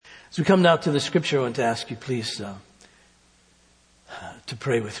As we come now to the scripture, I want to ask you, please, to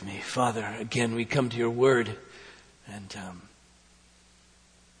pray with me. Father, again, we come to your word, and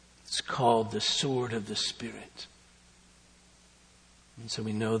it's called the sword of the Spirit. And so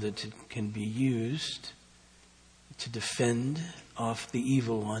we know that it can be used to defend off the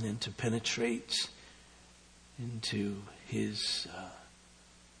evil one and to penetrate into his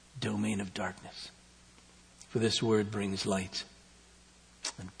domain of darkness. For this word brings light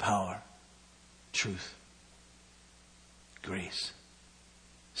and power, truth, grace.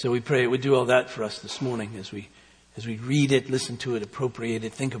 So we pray it would do all that for us this morning as we read it, listen to it, appropriate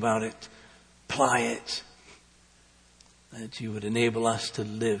it, think about it, apply it. That you would enable us to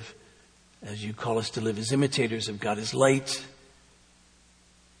live as you call us to live, as imitators of God, as light,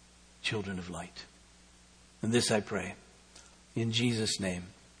 children of light. And this I pray in Jesus' name.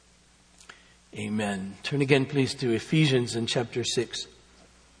 Amen. Turn again, please, to Ephesians in chapter 6.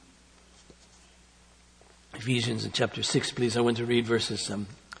 Ephesians in chapter 6, please. I want to read verses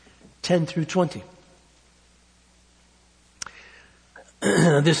 10 through 20.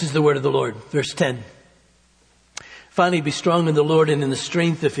 This is the word of the Lord. Verse 10. Finally, be strong in the Lord and in the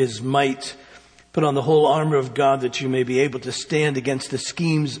strength of his might. Put on the whole armor of God that you may be able to stand against the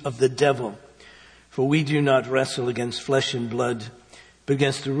schemes of the devil. For we do not wrestle against flesh and blood, but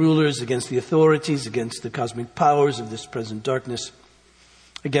against the rulers, against the authorities, against the cosmic powers of this present darkness,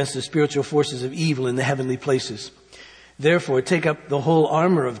 against the spiritual forces of evil in the heavenly places. Therefore, take up the whole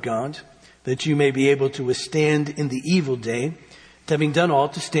armor of God, that you may be able to withstand in the evil day, and having done all,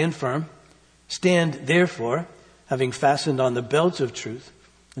 to stand firm. Stand, therefore, having fastened on the belt of truth,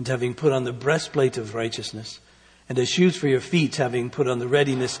 and having put on the breastplate of righteousness, and as shoes for your feet, having put on the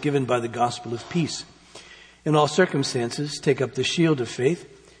readiness given by the gospel of peace. In all circumstances, take up the shield of faith,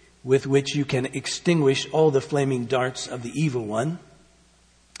 with which you can extinguish all the flaming darts of the evil one.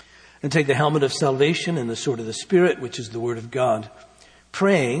 And take the helmet of salvation and the sword of the Spirit, which is the word of God,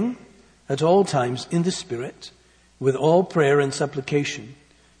 praying at all times in the Spirit, with all prayer and supplication.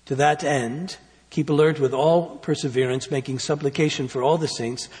 To that end, keep alert with all perseverance, making supplication for all the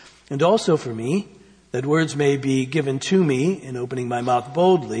saints, and also for me, that words may be given to me in opening my mouth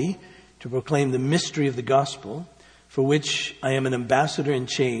boldly to proclaim the mystery of the gospel, for which I am an ambassador in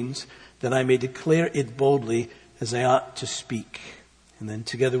chains, that I may declare it boldly as I ought to speak. And then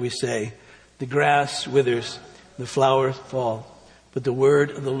together we say, the grass withers, the flowers fall, but the word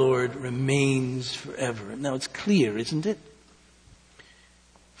of the Lord remains forever. Now it's clear, isn't it,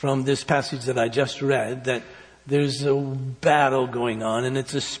 from this passage that I just read, that there's a battle going on, and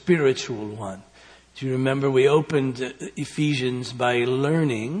it's a spiritual one. Do you remember we opened Ephesians by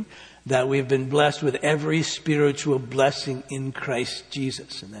learning that we've been blessed with every spiritual blessing in Christ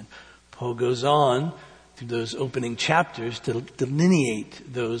Jesus? And then Paul goes on through those opening chapters to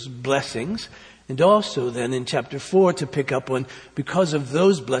delineate those blessings. And also then in chapter 4 to pick up on, because of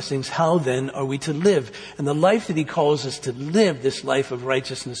those blessings, how then are we to live? And the life that he calls us to live, this life of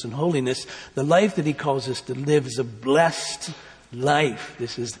righteousness and holiness, the life that he calls us to live is a blessed life.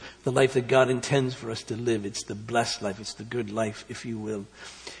 This is the life that God intends for us to live. It's the blessed life. It's the good life, if you will.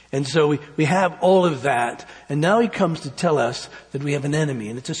 And so we have all of that. And now he comes to tell us that we have an enemy,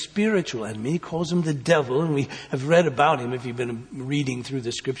 and it's a spiritual enemy. He calls him the devil, and we have read about him. If you've been reading through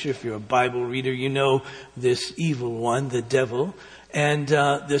the scripture, if you're a Bible reader, you know this evil one, the devil, and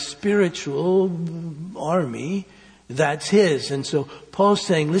the spiritual army that's his. And so Paul's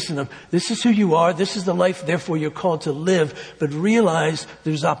saying, listen, this is who you are. This is the life, therefore you're called to live. But realize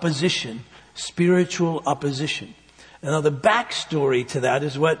there's opposition, spiritual opposition. Now, the backstory to that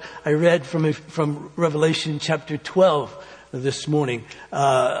is what I read from Revelation chapter 12 this morning.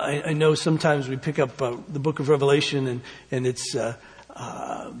 I know sometimes we pick up the book of Revelation and it's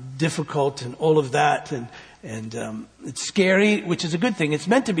difficult and all of that. And it's scary, which is a good thing. It's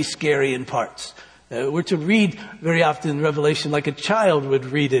meant to be scary in parts. We're to read very often Revelation like a child would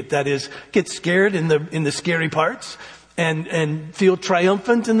read it. That is, get scared in the scary parts and feel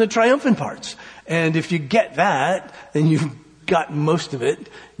triumphant in the triumphant parts. And if you get that, then you've got most of it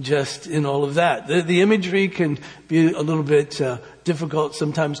just in all of that. The imagery can be a little bit difficult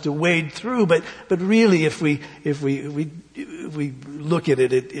sometimes to wade through, but really if we look at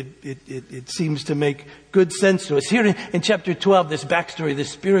it, it seems to make good sense to us. Here in chapter 12, this backstory,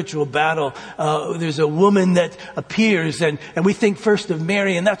 this spiritual battle, there's a woman that appears, and we think first of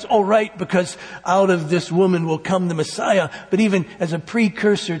Mary, and that's all right because out of this woman will come the Messiah. But even as a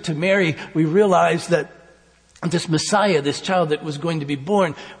precursor to Mary, we realize that this Messiah, this child that was going to be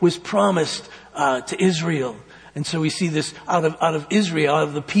born, was promised to Israel. And so we see this out of Israel, out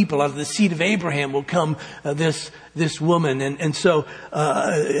of the people, out of the seed of Abraham will come this woman, and so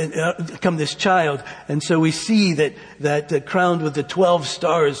come this child. And so we see that crowned with the 12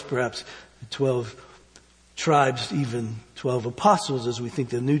 stars, perhaps the 12 tribes, even 12 apostles, as we think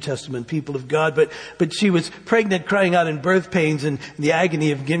the New Testament people of God. But she was pregnant, crying out in birth pains and the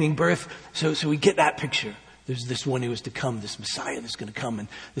agony of giving birth. So we get that picture. There's this one who is to come, this Messiah that's going to come, and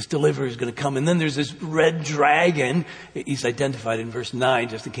this deliverer is going to come. And then there's this red dragon. He's identified in verse 9,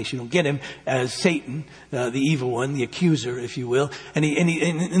 just in case you don't get him, as Satan, the evil one, the accuser, if you will. And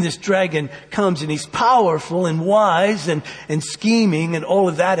this dragon comes, and he's powerful and wise and scheming, and all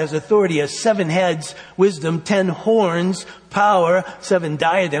of that has authority. He has 7 heads, wisdom, 10 horns, power, 7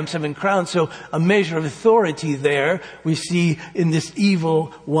 diadems, 7 crowns. So a measure of authority there we see in this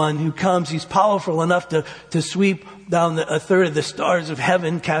evil one who comes. He's powerful enough to sweep down a third of the stars of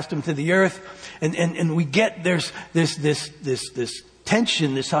heaven, cast them to the earth. And we get there's this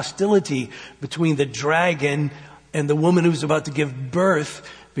tension, this hostility between the dragon and the woman who's about to give birth,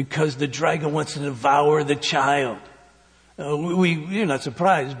 because the dragon wants to devour the child. We're not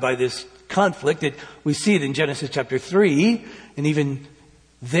surprised by this conflict. We see it in Genesis chapter 3, and even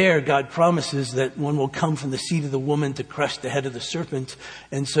there God promises that one will come from the seed of the woman to crush the head of the serpent.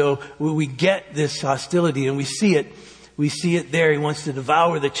 And so we get this hostility, and we see it there. He wants to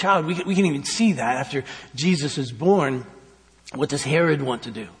devour the child. We can even see that after Jesus is born. What does Herod want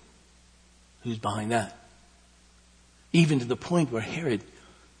to do? Who's behind that? Even to the point where Herod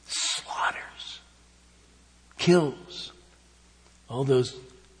slaughters, kills all those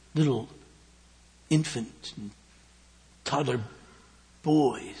little infant and toddler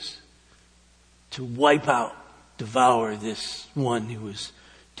boys to wipe out, devour this one who was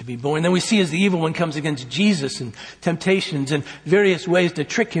to be born. Then we see as the evil one comes against Jesus and temptations and various ways to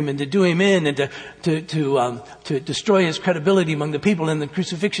trick him and to do him in and to destroy his credibility among the people and the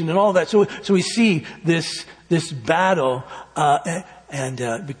crucifixion and all that. So we see this battle,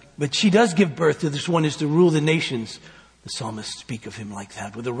 but she does give birth to this one who's to rule the nations. The psalmists speak of him like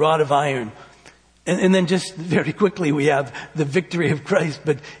that, with a rod of iron. And then just very quickly we have the victory of Christ,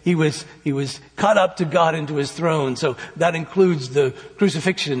 but he was caught up to God into his throne. So that includes the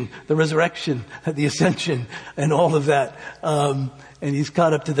crucifixion, the resurrection, the ascension, and all of that. And he's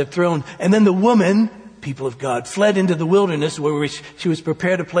caught up to the throne. And then the woman, people of God, fled into the wilderness where she was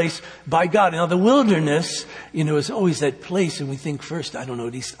prepared a place by God. Now the wilderness, is always that place, and we think first, I don't know,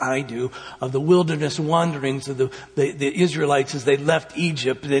 at least I do, of the wilderness wanderings of the Israelites as they left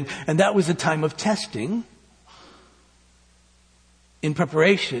Egypt. And that was a time of testing in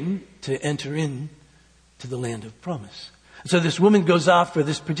preparation to enter in to the land of promise. So this woman goes off for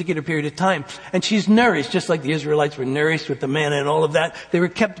this particular period of time, and she's nourished, just like the Israelites were nourished with the manna and all of that. They were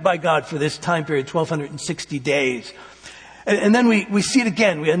kept by God for this time period, 1,260 days. And then we see it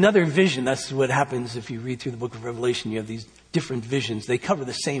again. We have another vision. That's what happens if you read through the book of Revelation. You have these different visions. They cover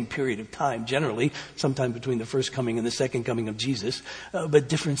the same period of time, generally, sometime between the first coming and the second coming of Jesus, but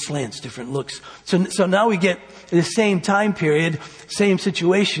different slants, different looks. So now we get the same time period, same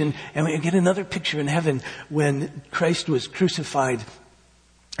situation, and we get another picture in heaven when Christ was crucified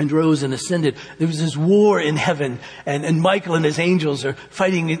and rose and ascended. There was this war in heaven, and Michael and his angels are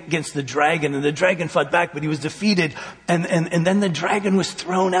fighting against the dragon, and the dragon fought back, but he was defeated, and then the dragon was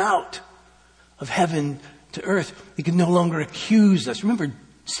thrown out of heaven to earth. He could no longer accuse us. Remember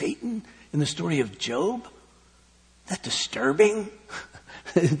Satan in the story of Job? Isn't that disturbing?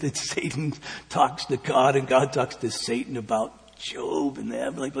 That Satan talks to God and God talks to Satan about Job and the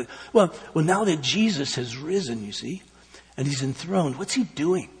heavenly place. Well, now that Jesus has risen, you see, and he's enthroned, what's he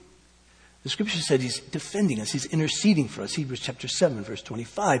doing? The scripture said he's defending us. He's interceding for us. Hebrews chapter 7, verse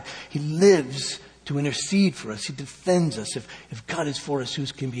 25. He lives to intercede for us. He defends us. If God is for us, who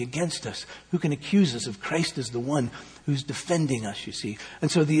can be against us? Who can accuse us if Christ is the one who's defending us, you see?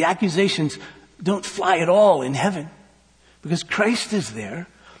 And so the accusations don't fly at all in heaven because Christ is there.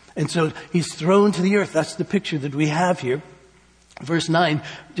 And so he's thrown to the earth. That's the picture that we have here. Verse 9,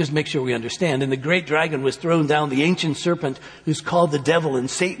 just make sure we understand. And the great dragon was thrown down, the ancient serpent who's called the devil and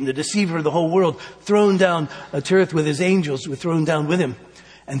Satan, the deceiver of the whole world, thrown down to earth with his angels, were thrown down with him.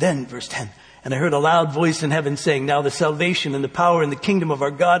 And then verse 10, and I heard a loud voice in heaven saying, now the salvation and the power and the kingdom of our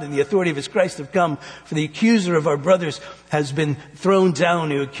God and the authority of his Christ have come. For the accuser of our brothers has been thrown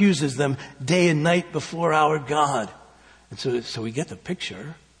down, who accuses them day and night before our God. And so we get the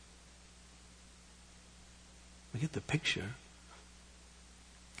picture. We get the picture.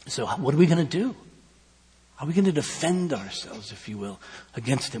 So what are we going to do? How are we going to defend ourselves, if you will,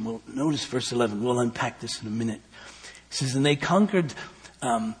 against him? Well, notice verse 11. We'll unpack this in a minute. It says, and they conquered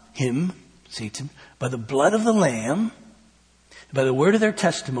him, Satan, by the blood of the Lamb, by the word of their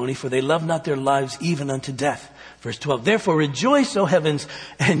testimony, for they love not their lives even unto death. Verse 12, therefore rejoice, O heavens,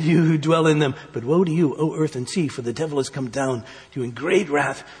 and you who dwell in them. But woe to you, O earth and sea, for the devil has come down to you in great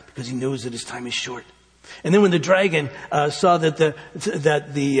wrath, because he knows that his time is short. And then when the dragon saw that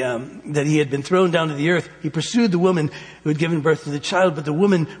he had been thrown down to the earth, he pursued the woman who had given birth to the child. But the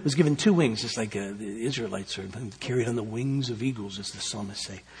woman was given 2 wings, just like the Israelites are carried on the wings of eagles, as the psalmists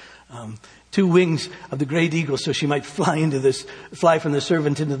say. 2 wings of the great eagle, so she might fly from the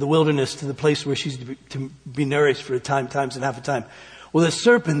servant into the wilderness to the place where she's to be nourished for times and half a time. Well, the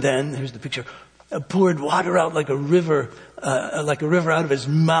serpent then, here's the picture, poured water out like a river out of his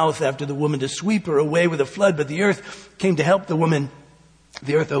mouth after the woman to sweep her away with a flood. But the earth came to help the woman.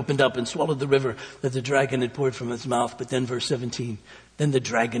 The earth opened up and swallowed the river that the dragon had poured from its mouth. But then verse 17, then the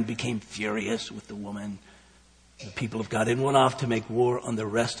dragon became furious with the woman. The people of God, and went off to make war on the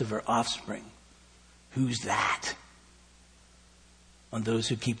rest of her offspring. Who's that? On those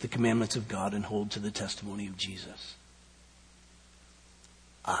who keep the commandments of God and hold to the testimony of Jesus.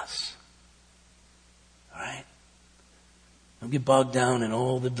 Us. All right? Don't get bogged down in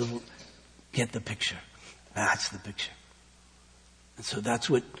all the... Get the picture. That's the picture. And so that's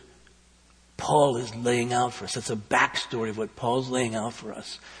what Paul is laying out for us. That's a backstory of what Paul's laying out for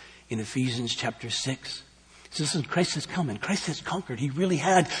us in Ephesians chapter 6. So listen, Christ has come and Christ has conquered. He really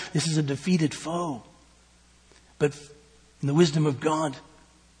had. This is a defeated foe. But in the wisdom of God,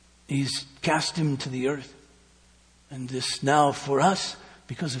 He's cast him to the earth. And this now for us,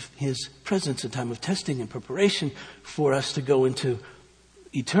 because of His presence, a time of testing and preparation for us to go into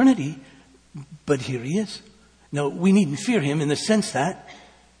eternity. But here He is. Now, we needn't fear Him in the sense that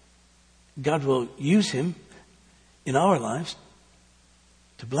God will use Him in our lives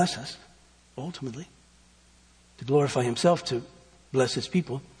to bless us, ultimately. To glorify Himself, to bless His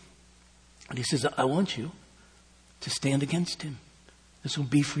people. And He says, I want you to stand against him. This will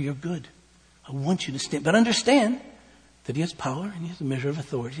be for your good. I want you to stand. But understand that He has power and He has a measure of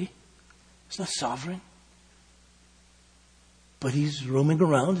authority. He's not sovereign. But He's roaming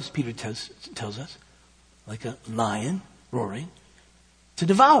around, as Peter tells us, like a lion roaring to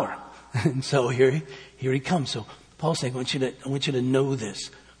devour. And so here He comes. So Paul's saying, I want you to know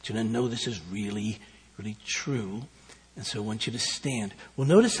this. I want you to know this is really true. And so I want you to stand. Well,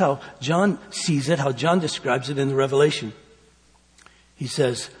 notice how John sees it, how John describes it in the Revelation. He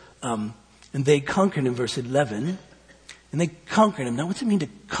says, and they conquered him, verse 11. And they conquered him. Now, what's it mean to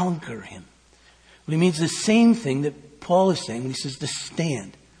conquer him? Well, he means the same thing that Paul is saying when he says to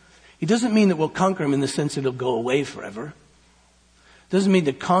stand. He doesn't mean that we'll conquer him in the sense that he'll go away forever. It doesn't mean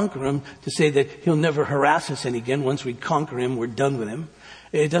to conquer him to say that he'll never harass us again. Once we conquer him, we're done with him.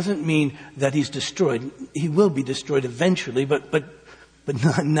 It doesn't mean that he's destroyed. He will be destroyed eventually, but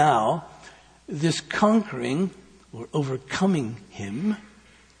not now. This conquering or overcoming him,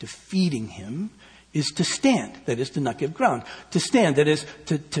 defeating him, is to stand. That is to not give ground. To stand, that is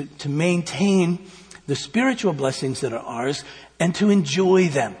to maintain the spiritual blessings that are ours and to enjoy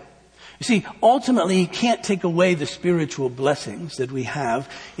them. You see, ultimately, He can't take away the spiritual blessings that we have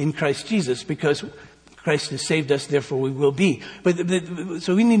in Christ Jesus because Christ has saved us, therefore we will be.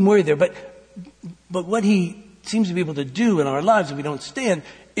 So we needn't worry there. But what He seems to be able to do in our lives if we don't stand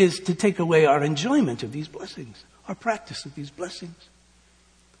is to take away our enjoyment of these blessings, our practice of these blessings.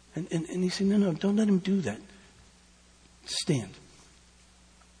 And He said, no, don't let Him do that. Stand.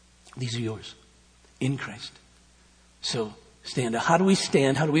 These are yours in Christ. So stand. How do we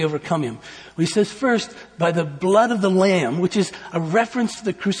stand? How do we overcome him? Well, He says first, by the blood of the Lamb, which is a reference to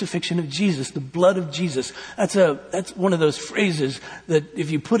the crucifixion of Jesus, the blood of Jesus. That's one of those phrases that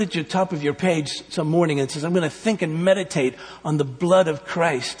if you put at the top of your page some morning and it says, I'm going to think and meditate on the blood of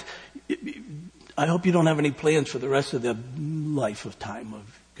Christ. I hope you don't have any plans for the rest of the life of time,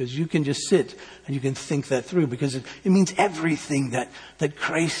 because you can just sit and you can think that through, because it means everything that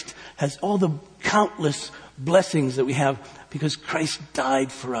Christ has, all the countless blessings that we have because Christ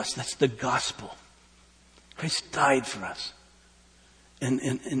died for us. That's the gospel. Christ died for us. And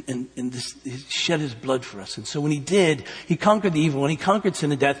He shed His blood for us. And so when He did, He conquered the evil. When He conquered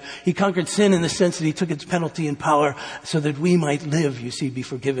sin and death, He conquered sin in the sense that He took its penalty and power so that we might live, you see, be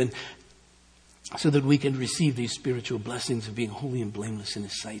forgiven, so that we can receive these spiritual blessings of being holy and blameless in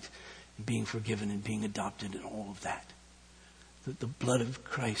His sight, and being forgiven and being adopted and all of that. The blood of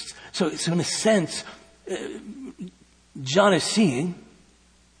Christ. So in a sense, John is seeing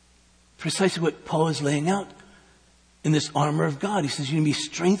precisely what Paul is laying out in this armor of God. He says you're going to be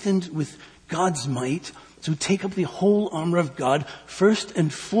strengthened with God's might. So take up the whole armor of God, first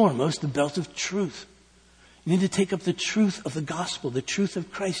and foremost, the belt of truth. You need to take up the truth of the gospel, the truth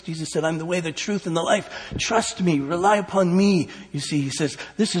of Christ. Jesus said, I'm the way, the truth, and the life. Trust me, rely upon me. You see, he says,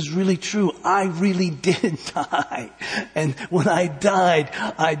 this is really true. I really did die. And when I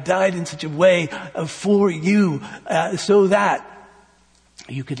died in such a way for you so that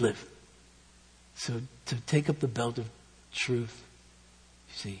you could live. So to take up the belt of truth,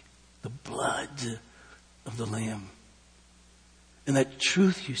 you see, the blood of the Lamb. And that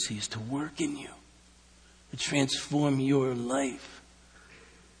truth, you see, is to work in you, to transform your life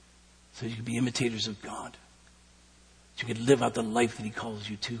so you can be imitators of God. So you can live out the life that he calls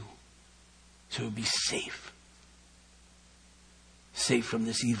you to. So be safe. Safe from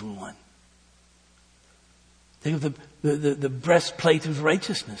this evil one. Think of the breastplate of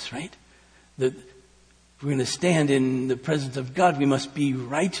righteousness, right? If we're going to stand in the presence of God, we must be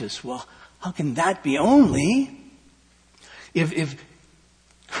righteous. Well, how can that be? Only if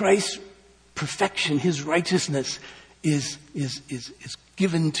Christ's perfection, his righteousness is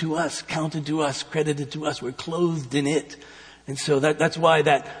given to us, counted to us, credited to us. We're clothed in it. And so that's why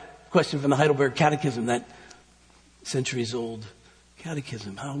that question from the Heidelberg Catechism, that centuries old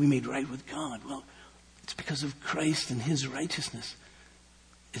catechism, how are we made right with God? Well, it's because of Christ and his righteousness.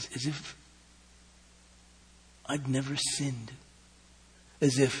 As if I'd never sinned.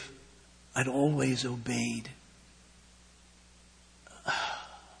 As if I'd always obeyed.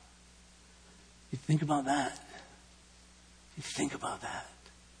 You think about that. You think about that.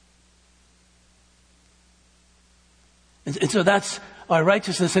 And so that's our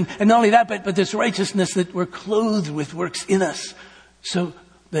righteousness. And not only that, but this righteousness that we're clothed with works in us so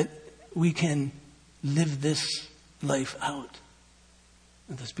that we can live this life out.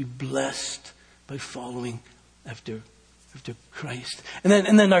 And thus be blessed by following after Christ. And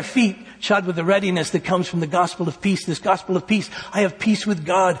then our feet shod with the readiness that comes from the gospel of peace. This gospel of peace. I have peace with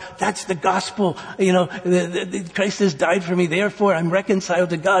God. That's the gospel. You know, Christ has died for me. Therefore, I'm reconciled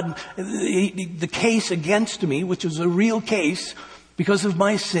to God. The case against me, which was a real case because of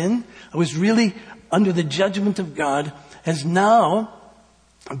my sin, I was really under the judgment of God, has now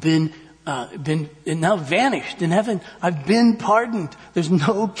been now vanished in heaven. I've been pardoned. There's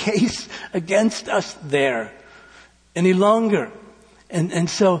no case against us there any longer. And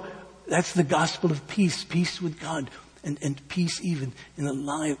so that's the gospel of peace, peace with God, and peace even in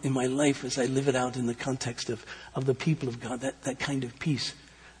my life as I live it out in the context of the people of God, that kind of peace.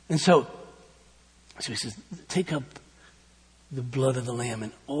 And so he says, take up the blood of the Lamb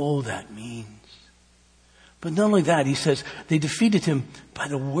and all that means. But not only that, he says, they defeated him by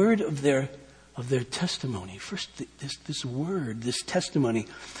the word of their testimony. First, this word, this testimony,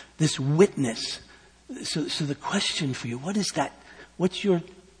 this witness. So the question for you, what is that? What's your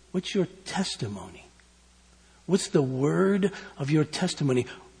testimony? What's the word of your testimony?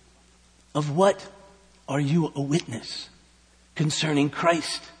 Of what are you a witness concerning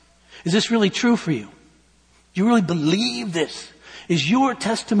Christ? Is this really true for you? Do you really believe this? Is your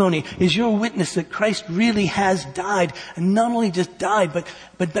testimony, is your witness that Christ really has died, and not only just died,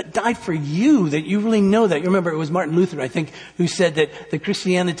 but died for you, that you really know that? You remember it was Martin Luther, I think, who said that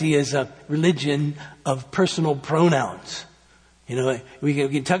Christianity is a religion of personal pronouns. You know, we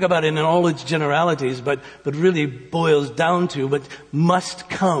can talk about it in all its generalities, but really boils down to, but must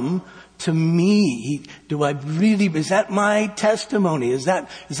come to me. Do I really, is that my testimony? Is that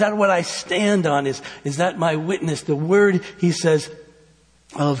what I stand on? Is that my witness? The word, he says,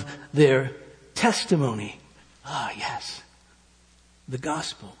 of their testimony. Ah, yes. The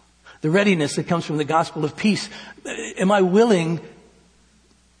gospel. The readiness that comes from the gospel of peace. Am I willing,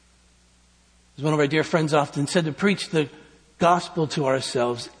 as one of our dear friends often said, to preach the gospel to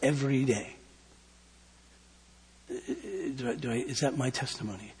ourselves every day? Is that my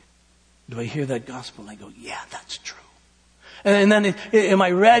testimony? Do I hear that gospel and I go, yeah, that's true? And then am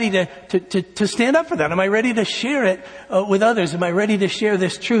I ready to stand up for that? Am I ready to share it with others? Am I ready to share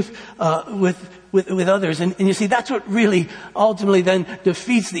this truth with others? And you see, that's what really ultimately then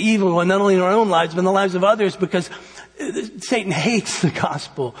defeats the evil one, not only in our own lives, but in the lives of others, because Satan hates the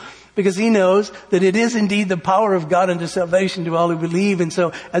gospel. Because he knows that it is indeed the power of God unto salvation to all who believe. And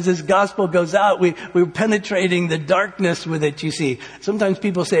so as this gospel goes out, we're penetrating the darkness with it, you see. Sometimes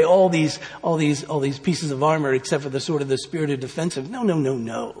people say all these pieces of armor except for the sword of the Spirit are defensive.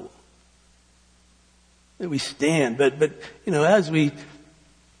 No. We stand. But you know, as we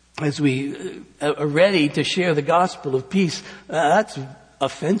are ready to share the gospel of peace, that's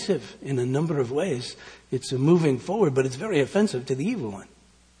offensive in a number of ways. It's a moving forward, but it's very offensive to the evil one.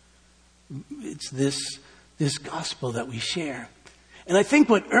 It's this gospel that we share. And I think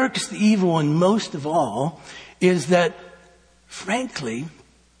what irks the evil one most of all is that, frankly,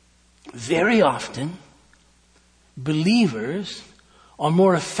 very often believers are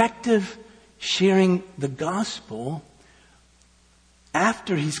more effective sharing the gospel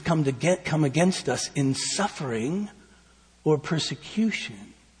after he's come against us in suffering or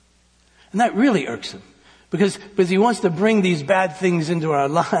persecution. And that really irks him. Because he wants to bring these bad things into our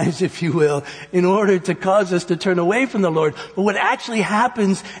lives, if you will, in order to cause us to turn away from the Lord. But what actually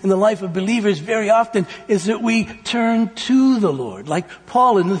happens in the life of believers very often is that we turn to the Lord. Like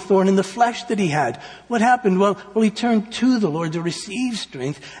Paul in the thorn in the flesh that he had. What happened? Well, he turned to the Lord to receive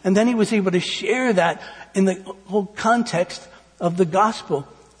strength. And then he was able to share that in the whole context of the gospel.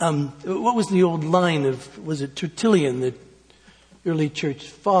 What was the old line of, was it Tertullian, the early church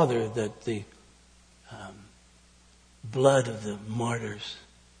father, that the blood of the martyrs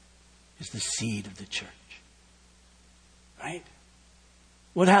is the seed of the church. Right?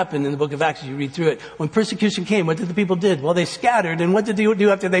 What happened in the book of Acts as you read through it? When persecution came, what did the people do? Well, they scattered. And what did they do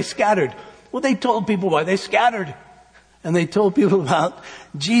after they scattered? Well, they told people why they scattered. And they told people about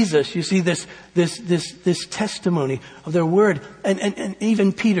Jesus. You see this testimony of their word. And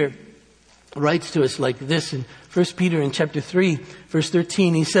even Peter writes to us like this in 1 Peter in chapter 3, verse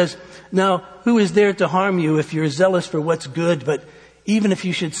 13. He says, "Now, who is there to harm you if you're zealous for what's good? But even if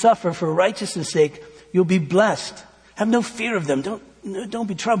you should suffer for righteousness' sake, you'll be blessed. Have no fear of them. Don't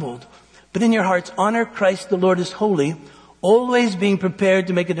be troubled. But in your hearts, honor Christ the Lord as holy, always being prepared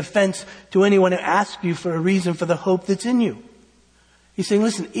to make a defense to anyone who asks you for a reason for the hope that's in you." He's saying,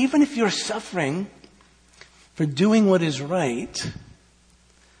 listen, even if you're suffering for doing what is right,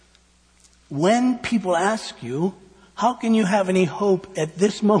 when people ask you, how can you have any hope at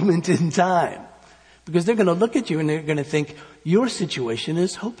this moment in time? Because they're going to look at you and they're going to think your situation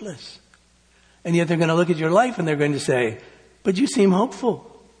is hopeless. And yet they're going to look at your life and they're going to say, but you seem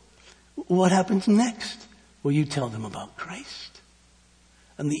hopeful. What happens next? Well, you tell them about Christ.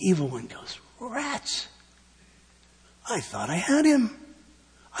 And the evil one goes, rats. I thought I had him.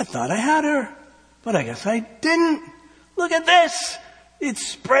 I thought I had her. But I guess I didn't. Look at this. It's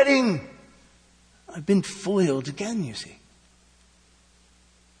spreading. I've been foiled again, you see.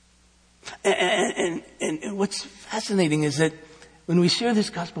 And what's fascinating is that when we share this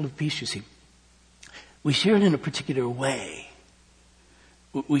gospel of peace, you see, we share it in a particular way.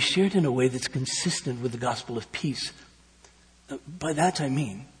 We share it in a way that's consistent with the gospel of peace. By that I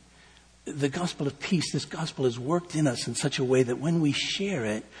mean, the gospel of peace, this gospel is worked in us in such a way that when we share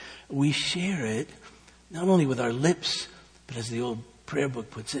it not only with our lips, but as the old prayer book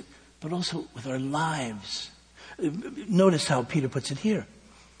puts it, but also with our lives. Notice how Peter puts it here.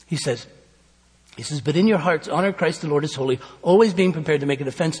 He says, but in your hearts, honor Christ the Lord as holy, always being prepared to make a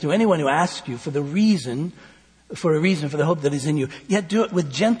defense to anyone who asks you for a reason for the hope that is in you. Yet do it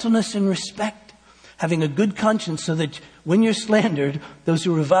with gentleness and respect, having a good conscience so that when you're slandered, those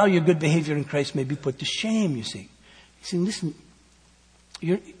who revile your good behavior in Christ may be put to shame, you see. He's saying, listen,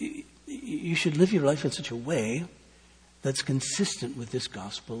 you should live your life in such a way that's consistent with this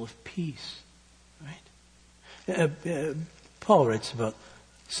gospel of peace. Right? Paul writes about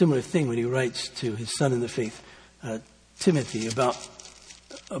a similar thing when he writes to his son in the faith, Timothy,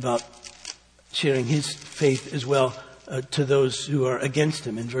 about sharing his faith as well to those who are against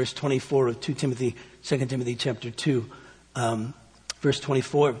him. In verse 24 of 2 Timothy chapter 2, verse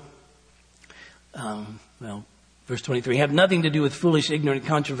 24, verse 23, have nothing to do with foolish, ignorant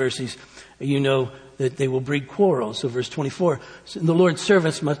controversies. You know that they will breed quarrels. So verse 24, the Lord's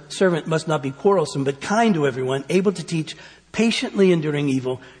servant must not be quarrelsome, but kind to everyone, able to teach, patiently enduring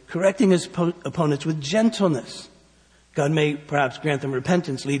evil, correcting his opponents with gentleness. God may perhaps grant them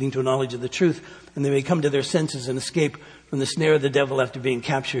repentance leading to a knowledge of the truth, and they may come to their senses and escape from the snare of the devil after being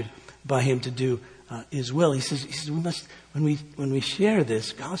captured by him to do his will. He says we must, when we share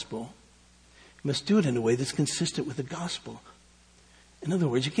this gospel, we must do it in a way that's consistent with the gospel. In other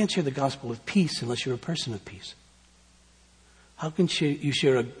words, you can't share the gospel of peace unless you're a person of peace. How can you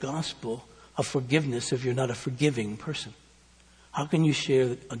share a gospel of forgiveness if you're not a forgiving person? How can you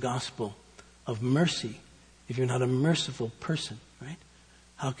share a gospel of mercy if you're not a merciful person, right?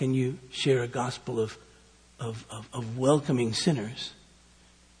 How can you share a gospel of welcoming sinners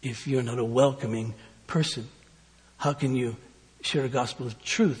if you're not a welcoming person? How can you share a gospel of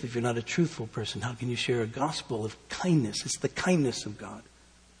truth if you're not a truthful person? How can you share a gospel of kindness? It's the kindness of God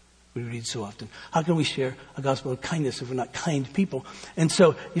we read so often. How can we share a gospel of kindness if we're not kind people? And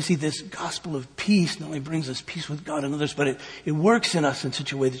so, you see, this gospel of peace not only brings us peace with God and others, but it works in us in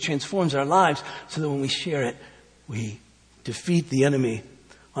such a way that transforms our lives so that when we share it, we defeat the enemy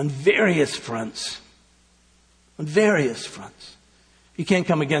on various fronts. On various fronts. He can't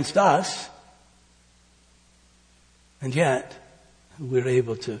come against us. And yet, we're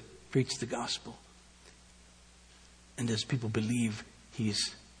able to preach the gospel. And as people believe,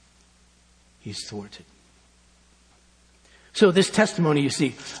 he's thwarted. So this testimony, you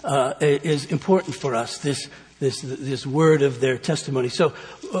see, is important for us, this word of their testimony. So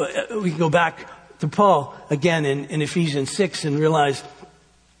we can go back to Paul again in Ephesians 6 and realize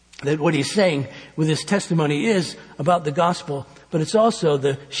that what he's saying with his testimony is about the gospel, but it's also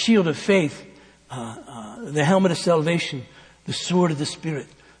the shield of faith, the helmet of salvation, the sword of the Spirit.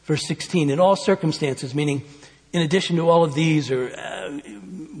 Verse 16, in all circumstances, meaning in addition to all of these, or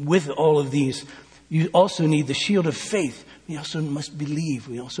with all of these, you also need the shield of faith. We also must believe.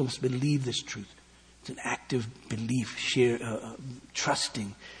 We also must believe this truth. It's an active belief,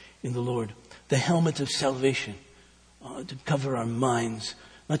 trusting in the Lord. The helmet of salvation, to cover our minds,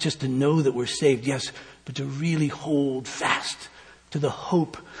 not just to know that we're saved, yes, but to really hold fast to the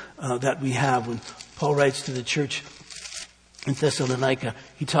hope that we have. When Paul writes to the church in Thessalonica,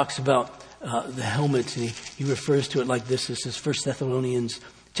 he talks about the helmet, and he refers to it like this. This is 1 Thessalonians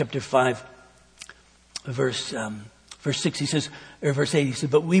chapter 5, verse 6. He says, or verse 8, he says,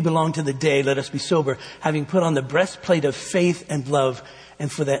 but we belong to the day, let us be sober, having put on the breastplate of faith and love,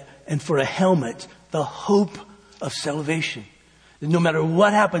 and for a helmet, the hope of salvation. No matter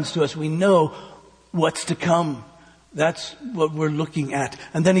what happens to us, we know what's to come. That's what we're looking at.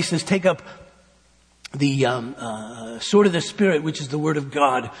 And then he says, take up the sword of the Spirit, which is the word of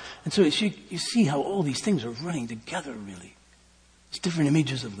God. And so you see how all these things are running together, really. It's different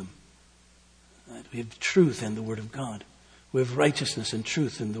images of them. Right? We have truth and the word of God. We have righteousness and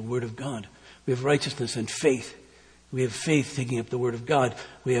truth and the word of God. We have righteousness and faith. We have faith taking up the word of God.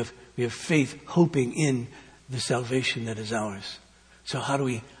 We have faith hoping in the salvation that is ours. So how do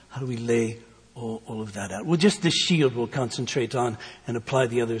we lay all of that out? Well, just this shield we'll concentrate on and apply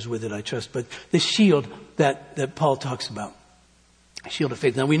the others with it, I trust. But this shield that Paul talks about, shield of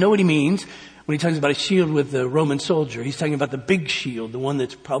faith. Now we know what he means when he talks about a shield with the Roman soldier. He's talking about the big shield, the one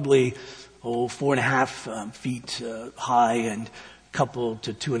that's probably 4.5 feet high and couple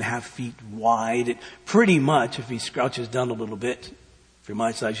to 2.5 feet wide. It pretty much, if he scrouches down a little bit, if you're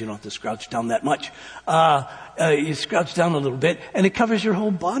my size, you don't have to scrouch down that much. You scrouch down a little bit, and it covers your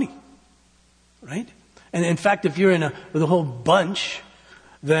whole body, right? And in fact, if you're with a whole bunch,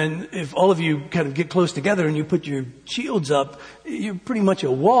 then if all of you kind of get close together and you put your shields up, you're pretty much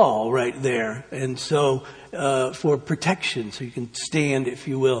a wall right there. And so, for protection, so you can stand, if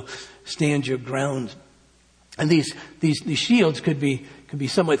you will, stand your ground. And these shields could be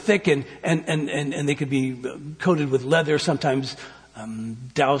somewhat thick and they could be coated with leather, sometimes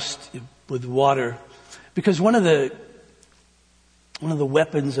doused with water, because one of the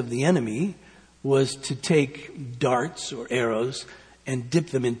weapons of the enemy was to take darts or arrows and dip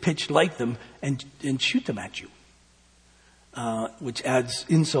them in pitch, light them, and shoot them at you, which adds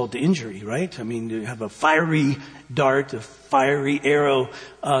insult to injury, right? I mean, you have a fiery dart, a fiery arrow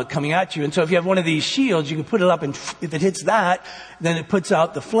coming at you. And so if you have one of these shields, you can put it up, and if it hits that, then it puts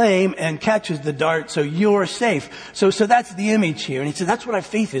out the flame and catches the dart, so you're safe. So that's the image here. And he says that's what our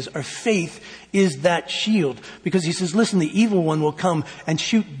faith is. Our faith is that shield. Because he says, listen, the evil one will come and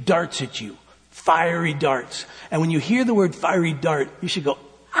shoot darts at you. Fiery darts. And when you hear the word fiery dart, you should go,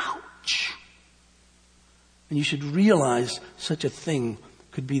 ouch. And you should realize such a thing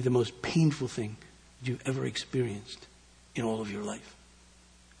could be the most painful thing you've ever experienced in all of your life.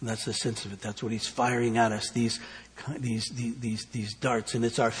 And that's the sense of it. That's what he's firing at us, these darts. And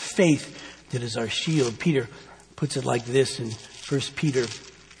it's our faith that is our shield. Peter puts it like this in 1 Peter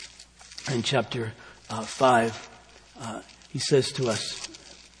in chapter 5. He says to us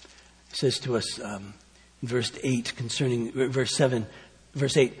in verse 8 concerning verse 7,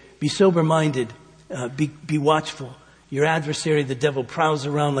 verse 8, be sober-minded. Be watchful. Your adversary, the devil, prowls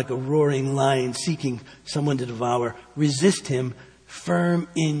around like a roaring lion seeking someone to devour. Resist him, firm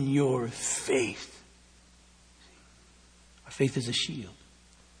in your faith. Our faith is a shield.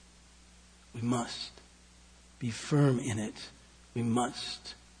 We must be firm in it. We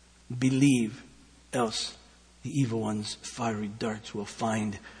must believe, else the evil one's fiery darts will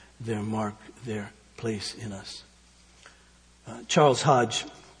find their mark, their place in us. Charles Hodge,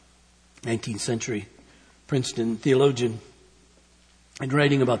 19th century Princeton theologian, and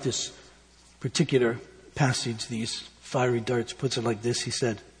writing about this particular passage, these fiery darts, puts it like this. He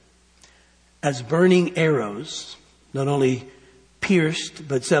said, as burning arrows not only pierced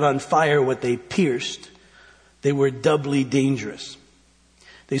but set on fire what they pierced, they were doubly dangerous.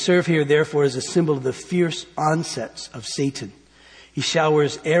 They serve here, therefore, as a symbol of the fierce onsets of Satan. He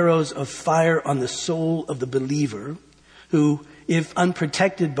showers arrows of fire on the soul of the believer, who, if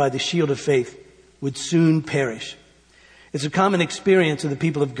unprotected by the shield of faith, would soon perish. It's a common experience of the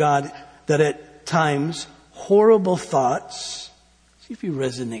people of God that at times horrible thoughts. See if you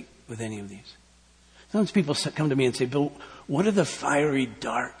resonate with any of these. Sometimes people come to me and say, Bill, what are the fiery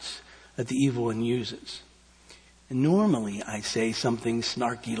darts that the evil one uses? And normally I say something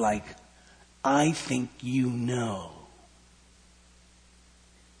snarky like, I think you know.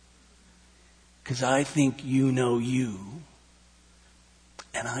 Because I think you know you.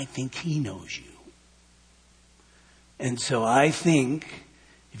 And I think he knows you. And so I think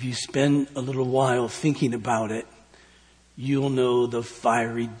if you spend a little while thinking about it, you'll know the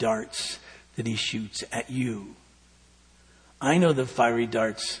fiery darts that he shoots at you. I know the fiery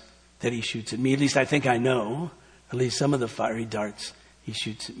darts that he shoots at me. At least I think I know. At least some of the fiery darts he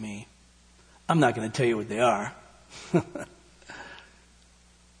shoots at me. I'm not going to tell you what they are.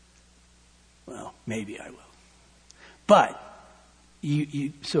 Well, maybe I will. But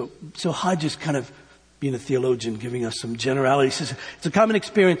so Hodge is kind of being a theologian, giving us some generalities. He says it's a common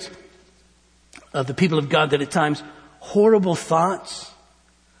experience of the people of God that at times horrible thoughts,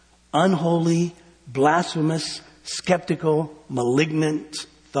 unholy, blasphemous, skeptical, malignant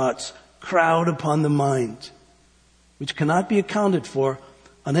thoughts crowd upon the mind, which cannot be accounted for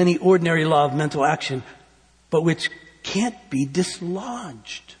on any ordinary law of mental action, but which can't be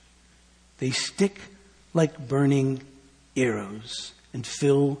dislodged. They stick like burning arrows and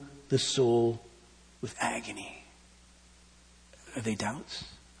fill the soul with agony. Are they doubts?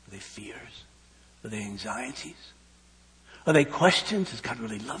 Are they fears? Are they anxieties? Are they questions? Does God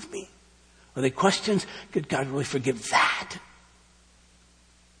really love me? Are they questions? Could God really forgive that?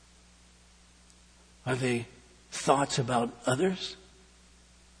 Are they thoughts about others?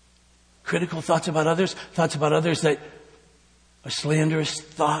 Critical thoughts about others? Thoughts about others that are slanderous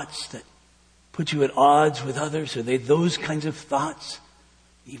thoughts that put you at odds with others? Are they those kinds of thoughts?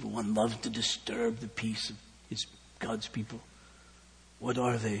 The evil one loves to disturb the peace of God's people. What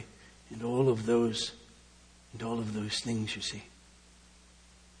are they? And all of those things, you see.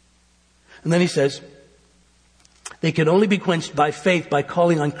 And then he says, they can only be quenched by faith, by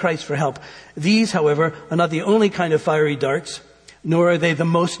calling on Christ for help. These, however, are not the only kind of fiery darts, nor are they the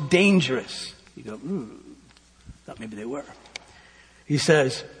most dangerous. You go, thought maybe they were. He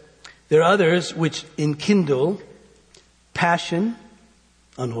says, there are others which enkindle passion,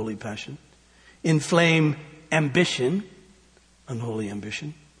 unholy passion, inflame ambition, unholy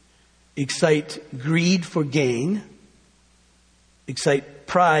ambition, excite greed for gain, excite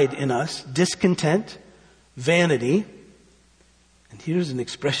pride in us, discontent, vanity, and here's an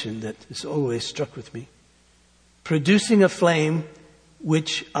expression that has always struck with me, producing a flame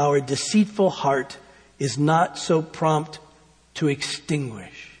which our deceitful heart is not so prompt to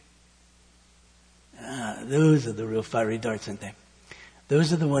extinguish. Those are the real fiery darts, aren't they?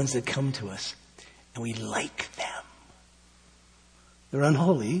 Those are the ones that come to us, and we like them. They're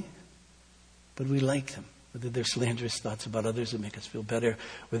unholy, but we like them. Whether they're slanderous thoughts about others that make us feel better,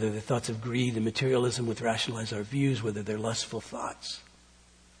 whether they're thoughts of greed and materialism which rationalize our views, whether they're lustful thoughts,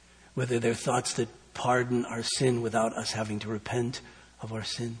 whether they're thoughts that pardon our sin without us having to repent of our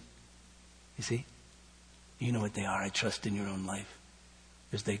sin. You see? You know what they are. I trust in your own life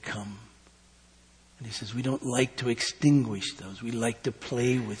as they come. And he says, we don't like to extinguish those. We like to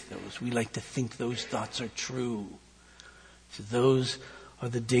play with those. We like to think those thoughts are true. So those are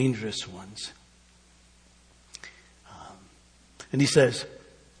the dangerous ones. And he says,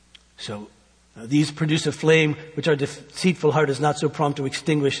 these produce a flame which our deceitful heart is not so prompt to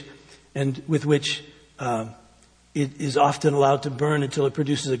extinguish, and with which it is often allowed to burn until it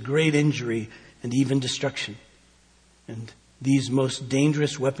produces a great injury and even destruction. And these most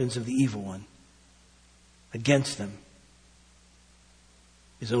dangerous weapons of the evil one, against them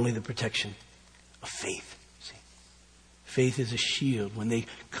is only the protection of faith. See? Faith is a shield. When they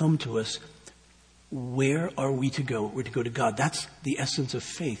come to us, where are we to go? We're to go to God. That's the essence of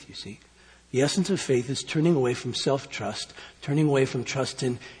faith, you see. The essence of faith is turning away from self-trust, turning away from trust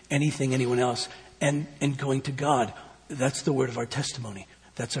in anything, anyone else, and going to God. That's the word of our testimony.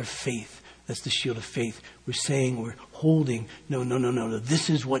 That's our faith. That's the shield of faith. We're saying, we're holding, no. This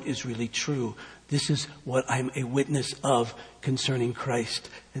is what is really true. This is what I'm a witness of concerning Christ.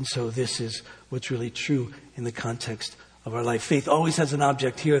 And so this is what's really true in the context of our life. Faith always has an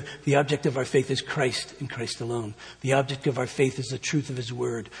object here. The object of our faith is Christ and Christ alone. The object of our faith is the truth of His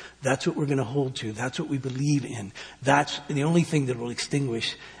Word. That's what we're going to hold to. That's what we believe in. That's the only thing that will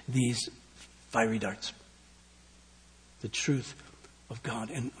extinguish these fiery darts. The truth of God.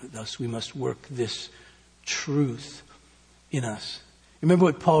 And thus we must work this truth in us. Remember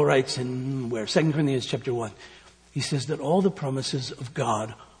what Paul writes in 2 Corinthians chapter 1. He says that all the promises of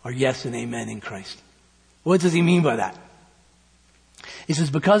God are yes and amen in Christ. What does he mean by that? He says,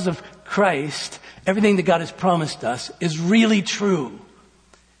 because of Christ Everything that God has promised us is really true.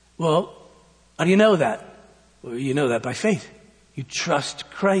 Well, how do you know that? Well, you know that by faith. You trust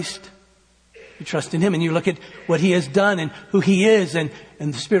Christ. You trust in Him, and you look at what He has done and who He is, and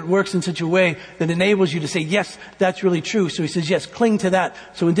the Spirit works in such a way that enables you to say, yes, that's really true. So He says, yes, cling to that.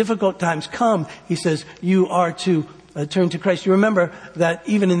 So when difficult times come, He says, you are to turn to Christ. You remember that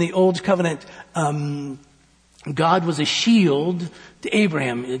even in the Old Covenant, God was a shield to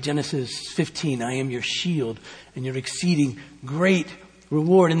Abraham. In Genesis 15, I am your shield and your exceeding great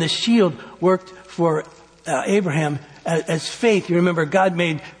reward. And this shield worked for Abraham as faith. You remember God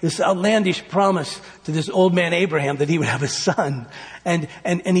made this outlandish promise to this old man Abraham that he would have a son. And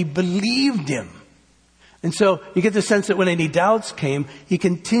he believed him. And so you get the sense that when any doubts came, he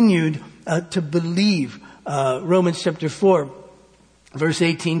continued to believe. Romans chapter 4, verse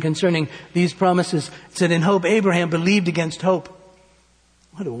 18, concerning these promises, it said, in hope Abraham believed against hope.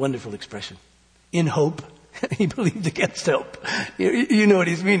 What a wonderful expression. In hope. He believed against hope. You know what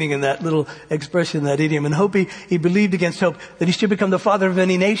he's meaning in that little expression, that idiom. In hope he believed against hope that he should become the father of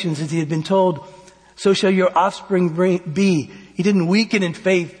many nations, as he had been told, so shall your offspring be. He didn't weaken in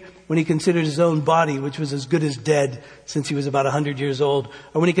faith when he considered his own body, which was as good as dead since he was about 100 years old,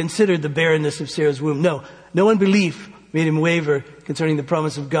 or when he considered the barrenness of Sarah's womb. No unbelief made him waver concerning the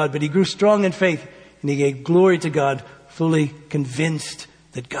promise of God, but he grew strong in faith and he gave glory to God, fully convinced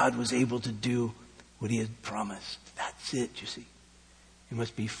that God was able to do what He had promised. That's it, you see. You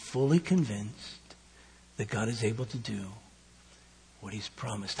must be fully convinced that God is able to do what He's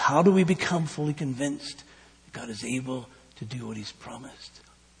promised. How do we become fully convinced that God is able to do what He's promised?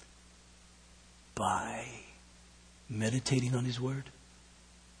 By meditating on His Word.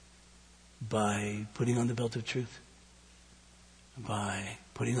 By putting on the belt of truth. By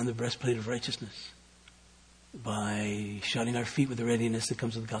putting on the breastplate of righteousness. By shodding our feet with the readiness that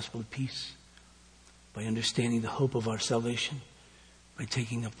comes with the gospel of peace. By understanding the hope of our salvation, by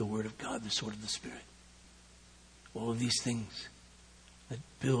taking up the Word of God, the sword of the Spirit. All of these things that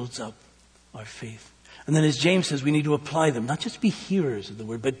builds up our faith. And then as James says, we need to apply them, not just be hearers of the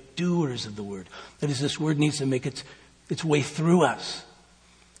Word, but doers of the Word. That is, this Word needs to make its way through us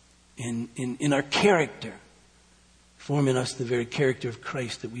in our character, form in us the very character of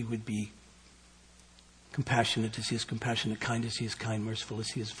Christ, that we would be compassionate as He is compassionate, kind as He is kind, merciful as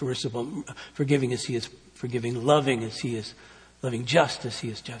He is merciful, forgiving as He is forgiving, loving as He is loving, just as He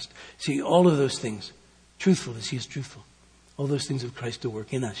is just. See, all of those things, truthful as He is truthful. All those things of Christ to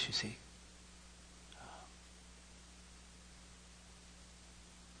work in us, you see.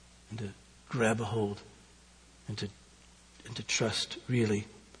 And to grab a hold and to trust really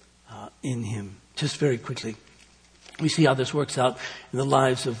in Him. Just very quickly, we see how this works out in the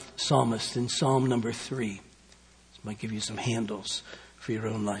lives of psalmists in Psalm number 3. This might give you some handles for your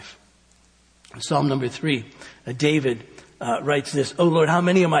own life. In Psalm number 3, David writes this, O Lord, how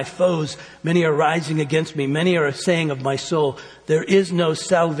many are my foes? Many are rising against me. Many are saying of my soul, there is no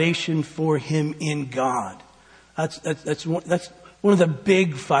salvation for him in God. That's one of the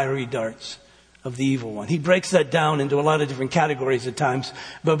big fiery darts of the evil one. He breaks that down into a lot of different categories at times,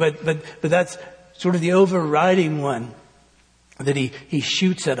 but that's sort of the overriding one that he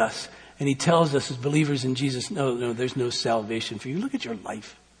shoots at us, and he tells us as believers in Jesus, no, there's no salvation for you. Look at your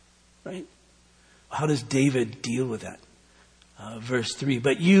life, right? How does David deal with that? Verse 3,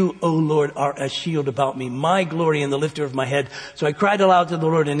 but you, O Lord, are a shield about me, my glory and the lifter of my head. So I cried aloud to the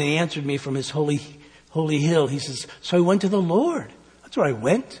Lord, and He answered me from His holy hill. He says, so I went to the Lord. That's where I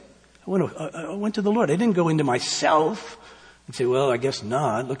went. I went to the Lord. I didn't go into myself and say, well, I guess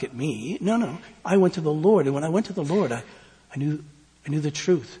not. Look at me. No. I went to the Lord. And when I went to the Lord, I knew the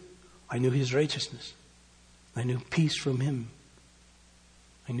truth. I knew His righteousness. I knew peace from Him.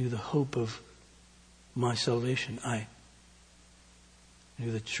 I knew the hope of my salvation. I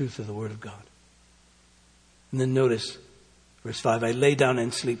knew the truth of the Word of God. And then notice, verse 5, I lay down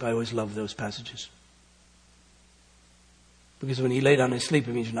and sleep. I always love those passages. Because when you lay down and sleep,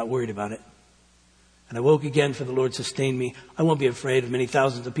 it means you're not worried about it. And I woke again, for the Lord sustained me. I won't be afraid of many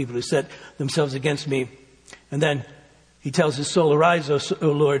thousands of people who set themselves against me. And then he tells his soul, arise, O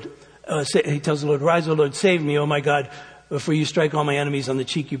Lord. He tells the Lord, arise, O Lord, save me, O my God. For you strike all my enemies on the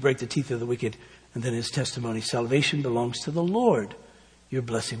cheek, you break the teeth of the wicked. And then his testimony, salvation belongs to the Lord. Your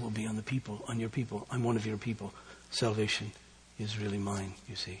blessing will be on your people. I'm one of your people. Salvation is really mine,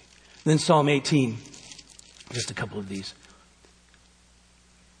 you see. Then Psalm 18, just a couple of these.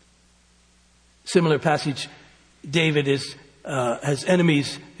 Similar passage, David has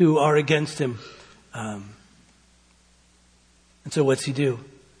enemies who are against him. And so what's he do?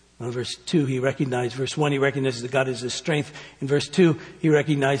 Well, in verse 1, he recognizes that God is his strength. In verse 2, he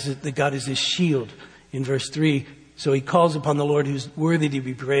recognizes that God is his shield. In verse 3, so he calls upon the Lord who's worthy to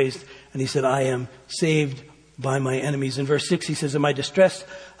be praised. And he said, I am saved by my enemies. In verse 6, he says, in my distress,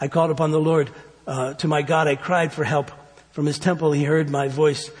 I called upon the Lord. To my God, I cried for help. From his temple, he heard my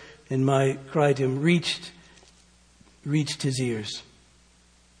voice, and my cry to him reached his ears.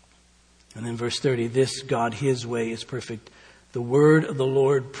 And then verse 30, this God, his way is perfect. The word of the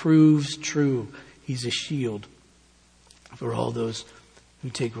Lord proves true. He's a shield for all those who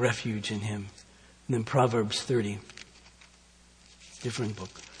take refuge in him. And then Proverbs 30, different book.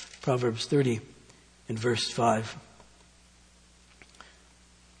 Proverbs 30 and verse 5.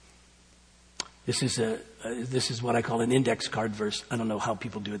 This is what I call an index card verse. I don't know how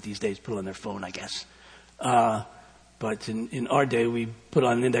people do it these days. Put it on their phone, I guess. But in our day, we put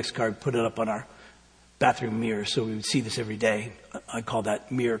on an index card, put it up on our bathroom mirror, so we would see this every day. I call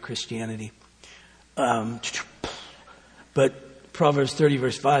that mirror Christianity. But Proverbs 30,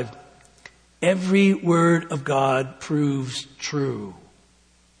 verse 5, every word of God proves true.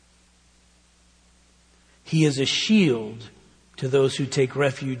 He is a shield to those who take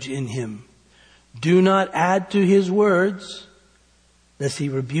refuge in him. Do not add to his words, lest he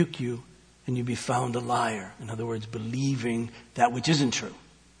rebuke you and you be found a liar. In other words, believing that which isn't true.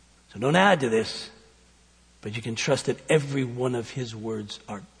 So don't add to this, but you can trust that every one of his words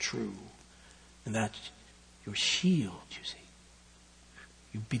are true. And that's your shield, you see.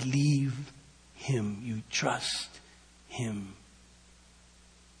 You believe him. You trust him.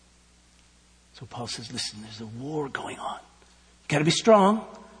 So Paul says, listen, there's a war going on. You got to be strong.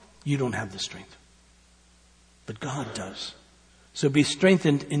 You don't have the strength. But God does. So be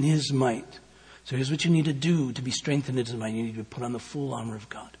strengthened in his might. So here's what you need to do to be strengthened in his might. You need to put on the full armor of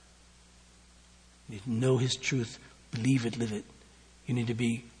God. You need to know his truth, believe it, live it. You need to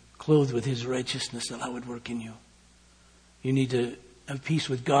be clothed with his righteousness, allow it work in you. You need to have peace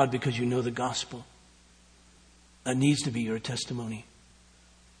with God because you know the gospel. That needs to be your testimony.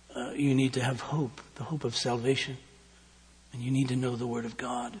 You need to have hope, the hope of salvation. And you need to know the word of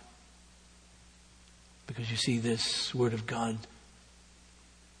God. Because you see, this word of God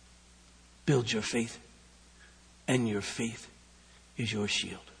builds your faith. And your faith is your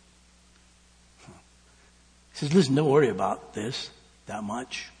shield. He says, listen, don't worry about this that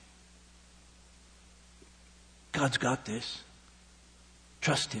much. God's got this.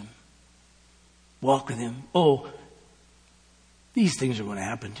 Trust him. Walk with him. Oh, these things are going to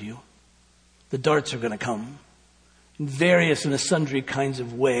happen to you. The darts are going to come in various and sundry kinds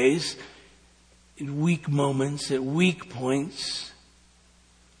of ways, in weak moments, at weak points.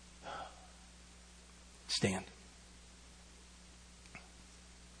 Stand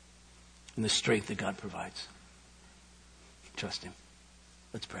in the strength that God provides. Trust him.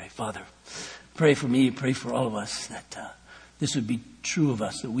 Let's pray. Father, pray for me, pray for all of us that this would be true of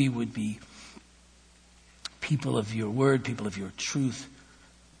us, that we would be people of your word, people of your truth,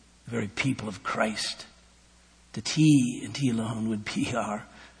 the very people of Christ. That he and he alone would be our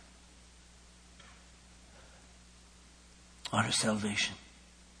salvation.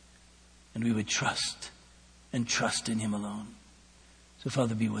 And we would trust in him alone. So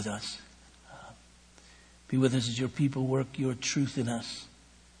Father, be with us. Be with us as your people work your truth in us.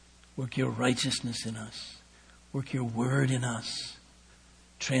 Work your righteousness in us. Work your word in us.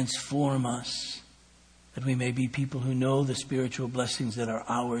 Transform us. That we may be people who know the spiritual blessings that are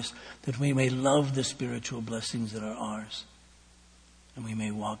ours. That we may love the spiritual blessings that are ours. And we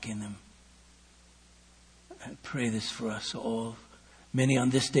may walk in them. I pray this for us all. Many on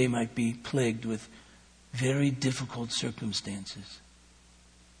this day might be plagued with very difficult circumstances.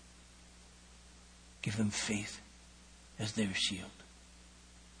 Give them faith as their shield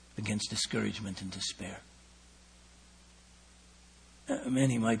against discouragement and despair.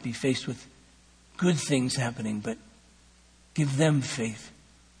 Many might be faced with good things happening, but give them faith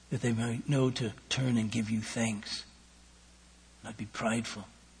that they might know to turn and give you thanks, not be prideful.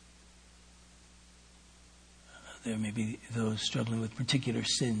 There may be those struggling with particular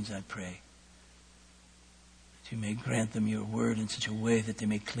sins, I pray, that you may grant them your word in such a way that they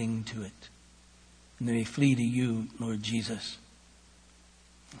may cling to it. And they may flee to you, Lord Jesus,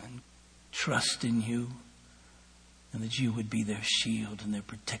 and trust in you, and that you would be their shield and their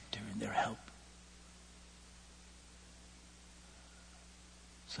protector and their help.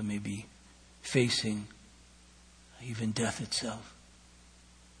 Some may be facing even death itself.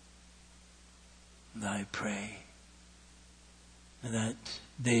 And I pray that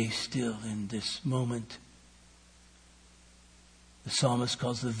they still in this moment, the psalmist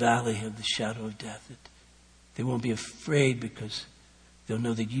calls the valley of the shadow of death, that they won't be afraid because they'll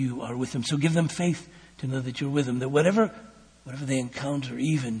know that you are with them. So give them faith to know that you're with them, that whatever they encounter,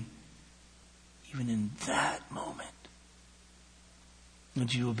 even in that moment,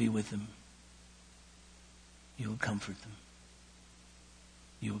 that you will be with them. You will comfort them.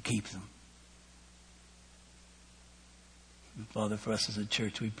 You will keep them. And Father, for us as a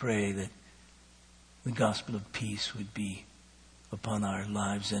church, we pray that the gospel of peace would be upon our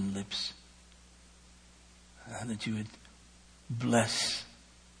lives and lips. And that you would bless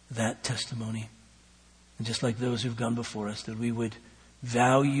that testimony. And just like those who've gone before us, that we would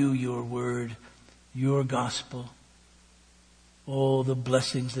value your word, your gospel, all the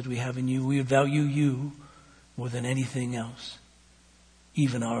blessings that we have in you. We would value you more than anything else,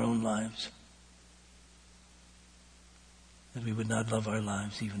 even our own lives. That we would not love our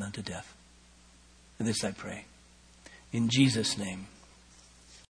lives even unto death. And this I pray in Jesus' name.